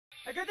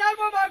So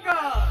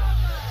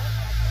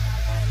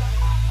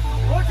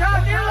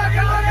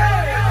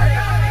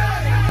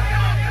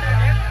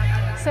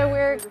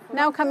we're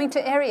now coming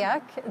to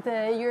ERIAC,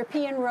 the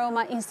European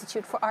Roma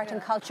Institute for Art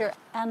and Culture,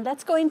 and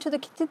let's go into the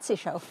Katitzi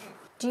show.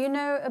 Do you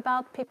know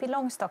about Pippi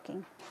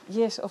Longstocking?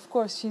 Yes, of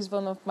course, she's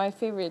one of my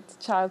favorite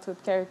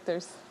childhood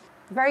characters.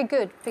 Very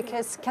good,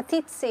 because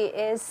Katitzi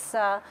is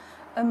a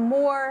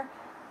more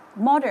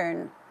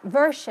modern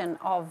version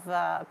of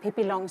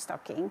Pippi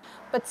Longstocking,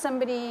 but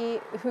somebody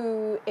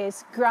who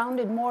is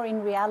grounded more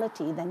in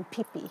reality than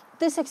Pippi.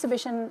 This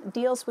exhibition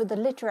deals with the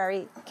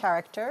literary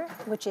character,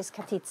 which is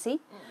Katitzi,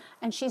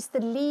 and she's the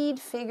lead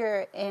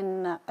figure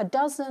in a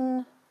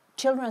dozen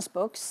children's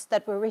books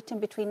that were written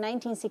between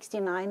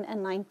 1969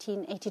 and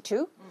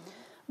 1982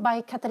 by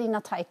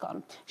Katarina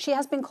Taikon. She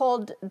has been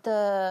called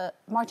the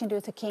Martin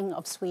Luther King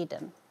of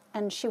Sweden,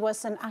 and she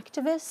was an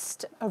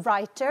activist, a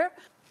writer,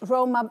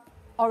 Roma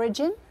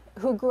origin,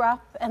 who grew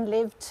up and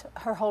lived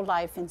her whole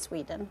life in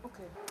Sweden.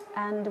 Okay.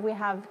 And we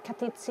have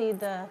Katitzi,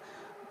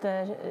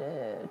 the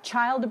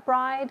child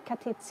bride,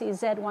 Katitzi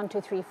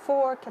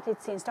Z1234,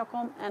 Katitzi in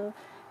Stockholm, and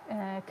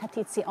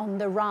Katitzi on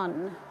the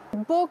run. The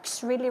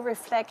books really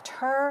reflect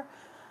her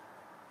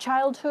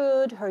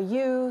childhood, her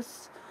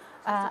youth.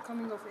 The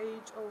coming of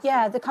age also.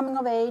 Yeah, the coming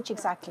of age,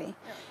 exactly.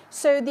 Yeah.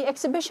 So the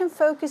exhibition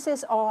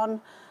focuses on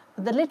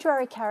the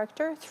literary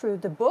character through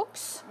the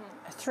books,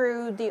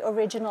 through the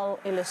original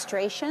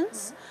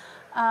illustrations,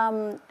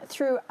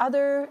 through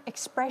other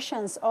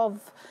expressions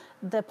of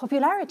the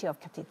popularity of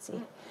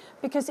Katitzi,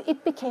 because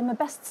it became a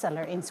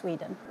bestseller in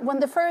Sweden. When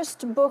the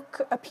first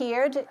book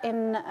appeared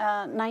in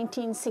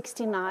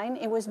 1969,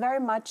 it was very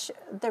much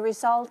the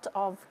result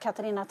of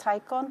Katarina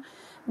Taikon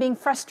being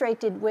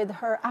frustrated with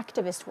her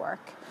activist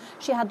work.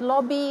 She had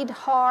lobbied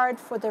hard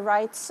for the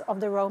rights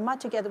of the Roma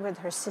together with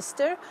her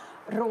sister,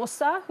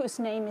 Rosa, whose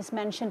name is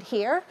mentioned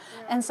here,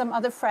 and some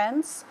other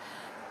friends,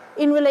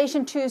 in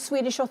relation to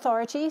Swedish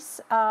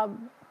authorities,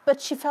 but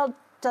she felt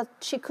that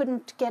she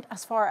couldn't get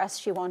as far as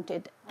she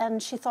wanted,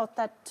 and she thought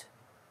that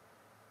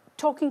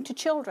talking to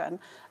children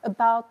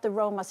about the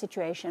Roma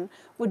situation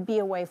would be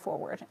a way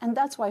forward, and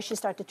that's why she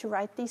started to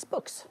write these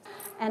books.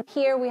 And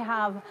here we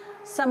have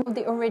some of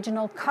the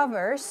original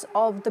covers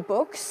of the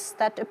books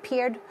that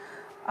appeared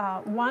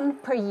one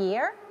per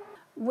year,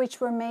 which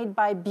were made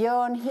by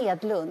Björn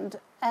Hedlund,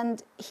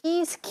 and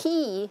he's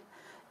key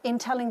in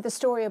telling the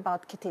story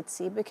about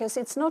Katitzi, because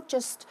it's not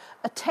just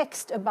a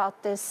text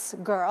about this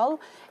girl,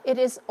 it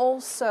is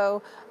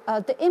also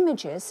the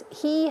images.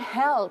 He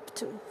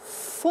helped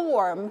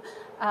form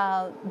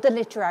the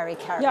literary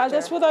character. Yeah,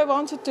 that's what I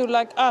wanted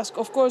to ask.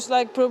 Of course,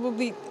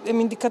 probably, I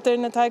mean, the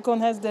Katarina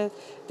Taikon has the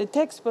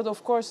text, but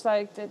of course,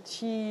 that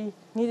she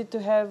needed to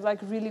have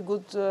really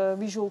good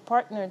visual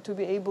partner to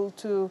be able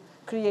to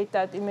create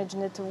that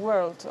imaginative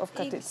world of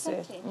Katitzi.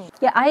 Exactly.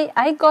 Yeah,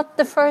 I got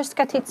the first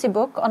Katitzi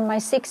book on my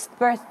 6th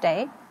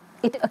birthday.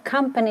 It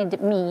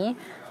accompanied me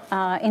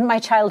in my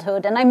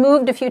childhood, and I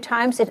moved a few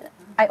times.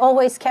 I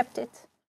always kept it.